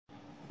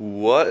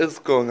What is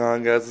going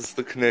on, guys? It's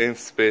the Canadian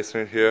Space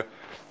Nerd here.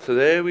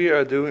 Today we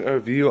are doing a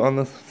review on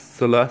the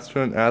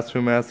Celestron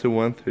Astromaster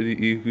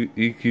 130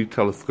 EQ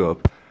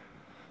telescope.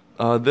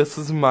 This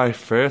is my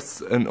first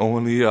and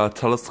only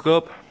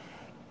telescope.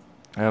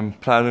 I'm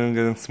planning on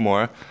getting some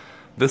more.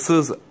 I'm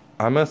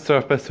gonna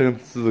start by saying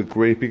this is a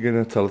great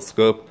beginner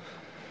telescope.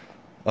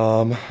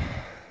 Yeah,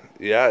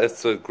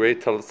 it's a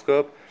great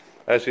telescope.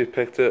 I actually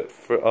picked it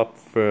up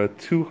for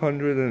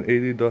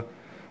 $280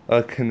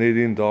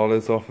 Canadian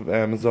dollars off of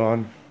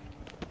Amazon,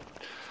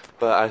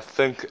 but I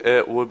think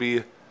it would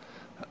be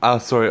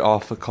off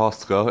of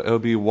Costco. It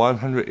would be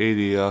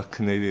 180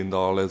 Canadian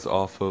dollars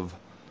off of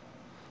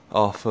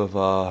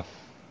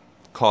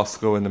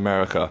Costco in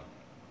America,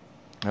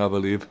 I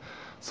believe.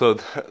 So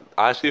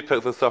I actually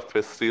picked this up for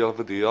a steal of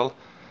a deal,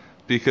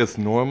 because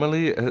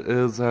normally it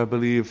is, I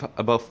believe,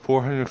 about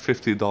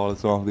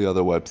 $450 on all the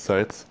other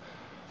websites,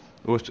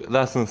 which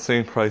that's an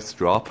insane price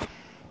drop.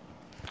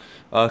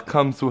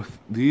 Comes with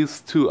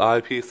these two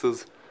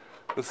eyepieces.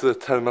 This is a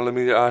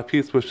 10mm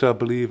eyepiece, which I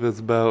believe is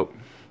about,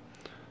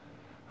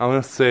 I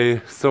want to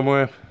say,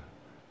 somewhere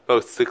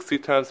about 60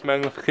 times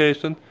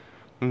magnification.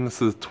 And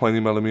this is a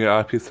 20mm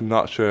eyepiece. I'm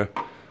not sure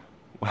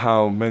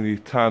how many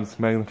times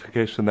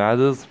magnification that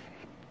is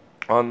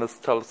on this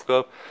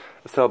telescope.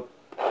 It's through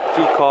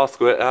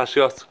Costco. It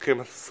actually also came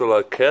with this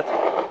little kit,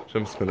 which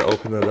I'm just going to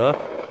open it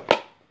up.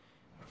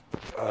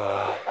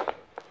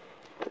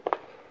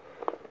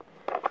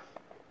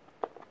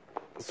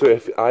 So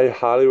I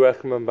highly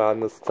recommend buying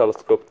this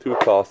telescope through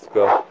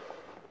Costco,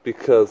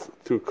 because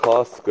through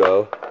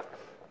Costco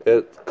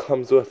it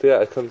comes with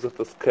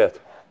this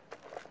kit.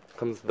 It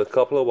comes with a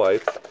couple of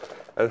wipes,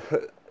 and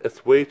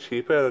it's way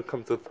cheaper, and it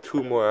comes with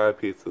two more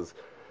eyepieces.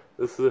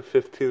 This is a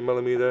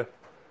 15mm,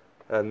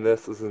 and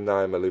this is a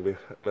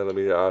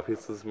 9mm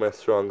eyepiece. This is my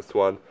strongest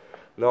one.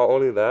 Not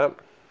only that,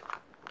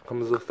 it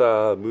comes with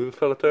a moon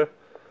filter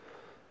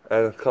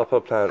and a couple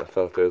of planet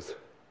filters.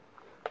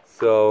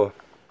 So,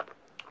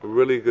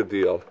 really good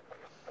deal.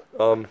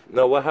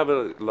 Now, what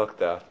haven't I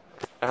looked at?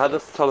 I had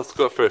this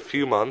telescope for a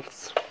few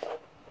months,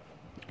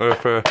 or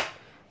for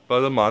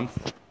about a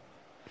month,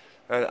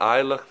 and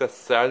I looked at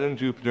Saturn,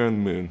 Jupiter, and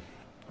the Moon.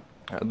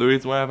 The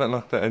reason why I haven't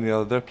looked at any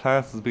other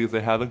planets is because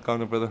they haven't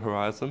gone over the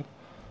horizon.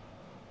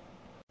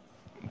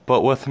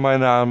 But with my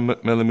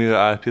 9mm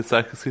eyepiece,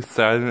 I can see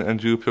Saturn and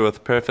Jupiter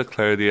with perfect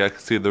clarity. I can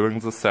see the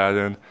rings of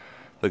Saturn,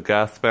 the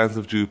gas bands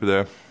of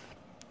Jupiter.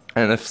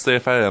 And if I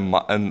had a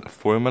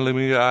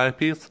 4mm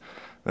eyepiece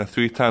and a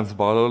 3 times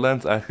bottle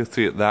lens, I could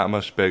see it that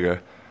much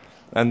bigger.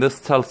 And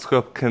this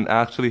telescope can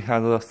actually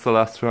handle a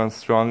Celestron's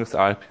strongest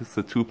eyepiece,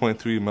 the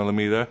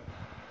 2.3mm.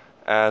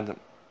 And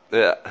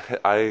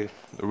I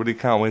really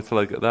can't wait till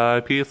I get that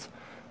eyepiece,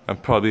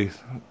 and probably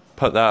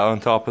put that on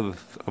top of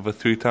a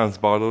 3 times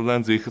bottle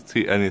lens. You could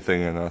see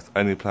anything in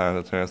any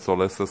planet in our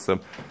solar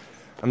system.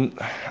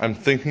 I'm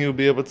thinking you'll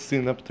be able to see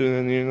Neptune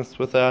and Uranus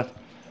with that,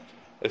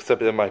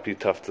 except it might be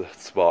tough to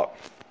spot.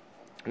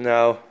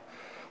 Now,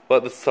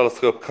 what this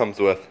telescope comes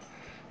with,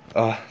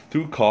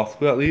 through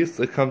Costco at least,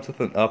 it comes with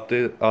an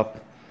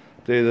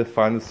updated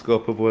finder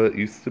scope of what it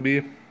used to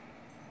be.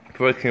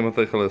 Before it came with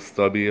like a little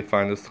stubby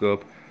finder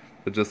scope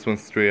that just went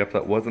straight up,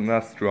 that wasn't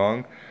that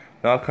strong.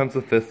 Now it comes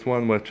with this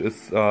one, which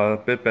is a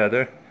bit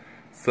better.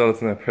 Still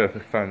isn't a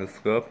perfect finder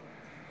scope.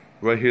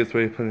 Right here is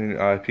where you put in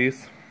your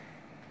eyepiece.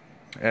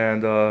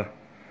 And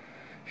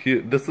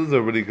this is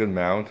a really good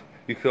mount.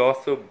 You could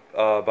also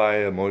buy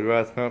a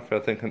motorized mount for I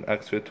think an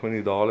extra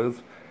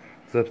 $20.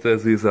 Except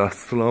there's these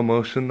slow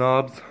motion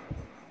knobs.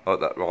 Oh,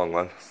 that wrong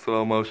one.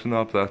 Slow motion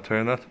knobs that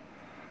turn it.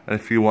 And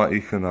if you want,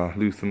 you can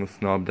loosen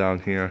this knob down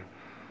here,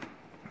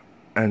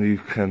 and you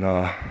can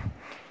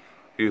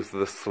use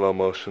the slow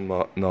motion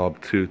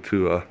knob to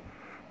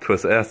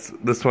twist it.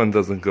 This one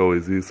doesn't go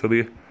as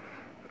easily.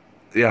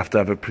 You have to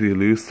have it pretty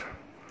loose.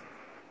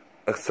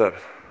 Except,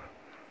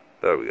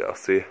 there we go.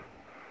 See.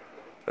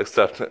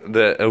 Except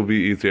that it would be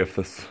easier if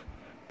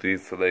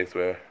these legs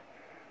were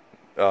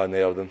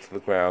nailed into the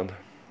ground.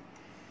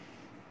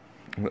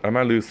 Am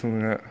I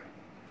loosening it?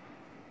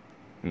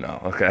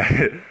 No,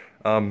 okay.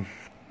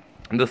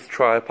 This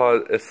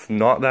tripod, it's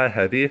not that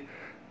heavy.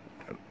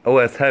 Oh,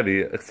 it's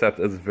heavy, except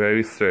it's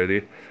very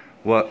sturdy.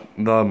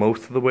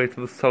 Most of the weight of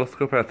this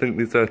telescope, I think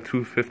these are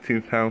 2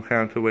 15-pound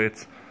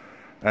counterweights.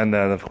 And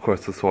then, of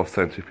course, this whole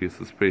centerpiece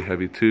is pretty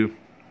heavy too.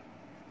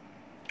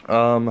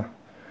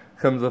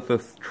 Comes with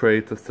this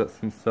tray to set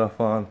some stuff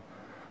on.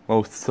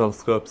 Most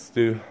telescopes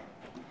do.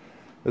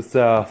 It's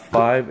a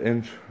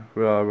 5-inch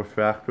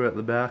refractor at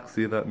the back.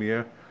 See that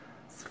mirror?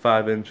 It's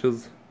 5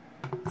 inches.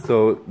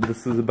 So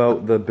this is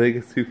about the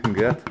biggest you can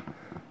get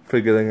for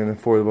getting an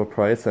affordable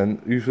price.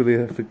 And usually,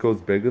 if it goes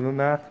bigger than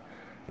that,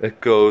 it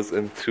goes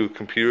into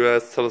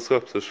computerized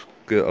telescopes, which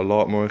get a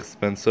lot more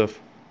expensive.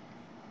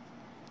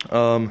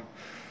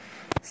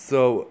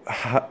 So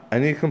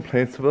any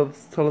complaints about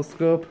this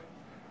telescope?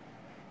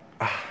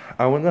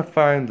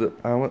 Trying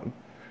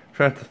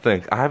to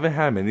think. I haven't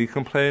had many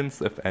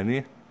complaints, if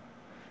any.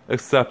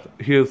 Except,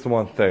 here's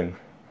one thing.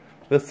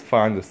 This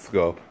finder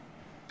scope.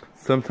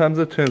 sometimes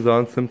it turns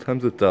on,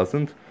 sometimes it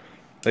doesn't.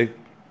 Like,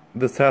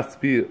 this has to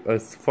be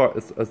as far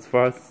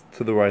as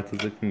to the right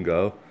as it can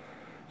go,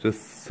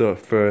 just so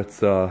for it's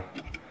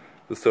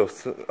just so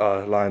it's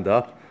lined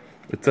up.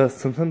 It does,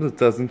 sometimes it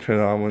doesn't turn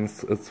on when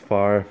it's as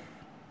far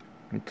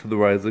to the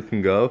right as it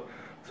can go,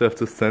 so I have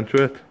to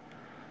center it,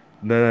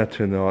 then I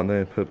turn it on,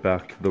 then I put it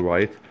back to the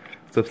right.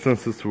 So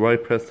since it's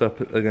right pressed up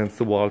against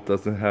the wall, it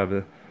doesn't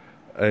have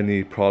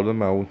any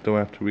problem. I don't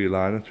have to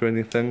realign it or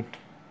anything,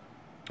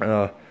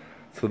 so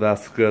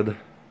that's good.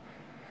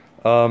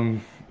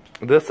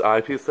 This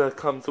eyepiece that it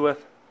comes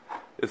with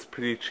is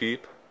pretty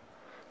cheap,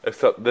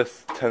 except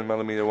this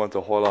 10mm one's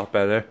a whole lot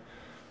better.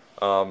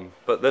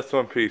 But this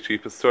one pretty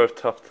cheap. It's sort of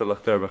tough to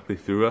look directly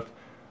through it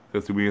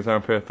because the wheels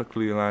aren't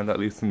perfectly aligned, at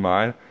least in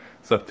mine.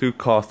 So through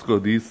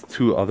Costco, these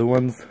two other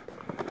ones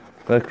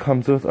that it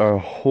comes with are a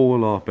whole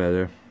lot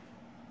better.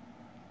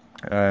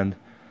 And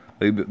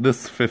like,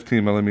 this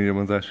 15mm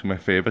one's actually my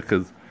favorite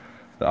because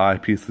the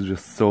eyepiece is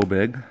just so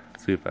big.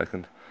 Let's see if I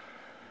can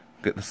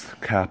get this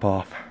cap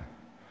off.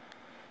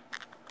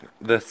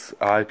 This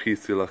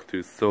eyepiece you look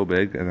through is so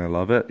big and I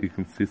love it. You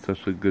can see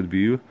such a good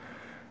view.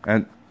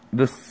 And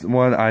this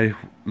one, I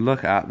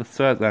look at the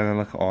stars and I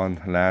look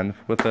on land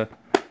with it.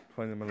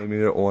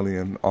 20mm only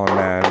on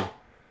land.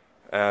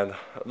 And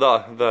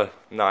the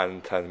 9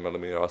 and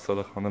 10mm also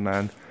look on the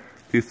land.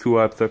 These two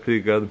wipes are pretty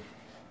good.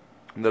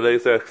 The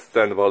laser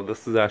extendable,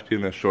 this is actually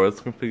in the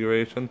shortest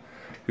configuration.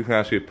 You can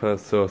actually put it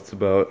so it's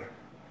about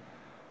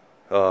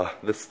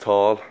this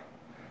tall,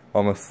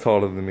 almost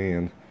taller than me,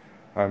 and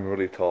I'm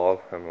really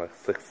tall. I'm like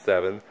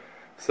 6'7",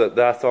 so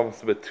that's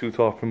almost a bit too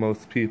tall for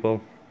most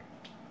people.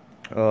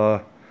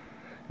 Yeah,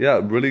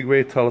 really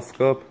great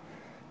telescope.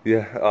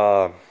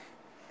 Yeah,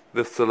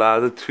 this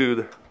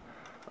latitude.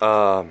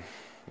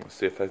 Let's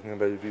see if I can get a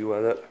better view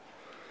at it.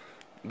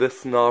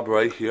 This knob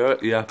right here,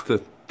 you have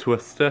to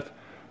twist it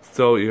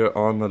so you're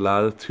on the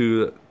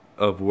latitude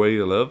of where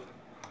you live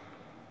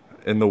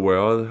in the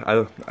world.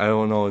 I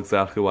don't know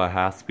exactly why it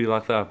has to be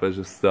like that, but it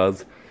just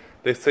does.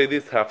 They say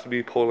these have to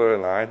be polar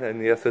aligned,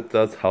 and yes, it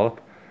does help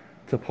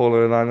to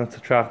polar align it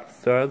to track the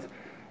stars.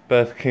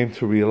 But I came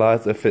to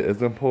realize if it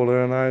isn't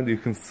polar aligned, you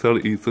can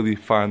still easily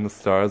find the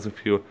stars.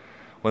 If you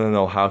want to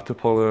know how to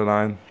polar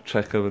align,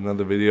 check out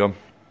another video.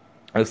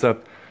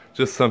 Except,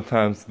 just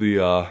sometimes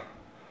the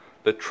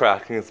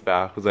tracking is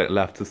backwards, like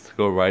left is to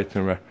go right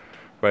and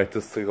right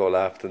is to go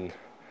left, and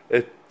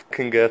it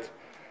can get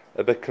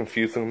a bit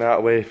confusing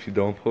that way if you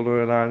don't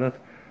polar align it.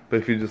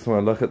 But if you just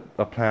want to look at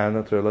a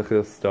planet or look at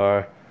a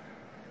star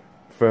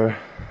for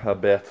a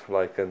bit,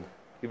 like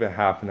even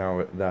half an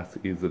hour, that's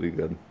easily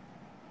good.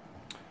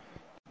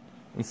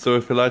 And so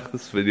if you like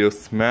this video,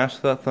 smash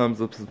that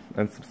thumbs up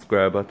and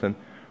subscribe button.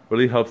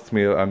 Really helps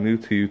me out. I'm new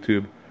to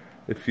YouTube.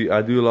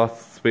 I do lots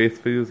of space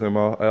videos.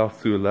 I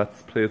also do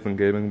let's plays and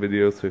gaming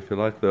videos. So if you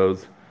like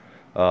those,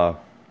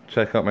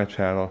 check out my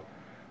channel.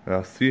 And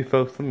I'll see you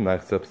folks in the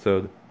next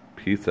episode.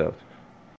 Peace out.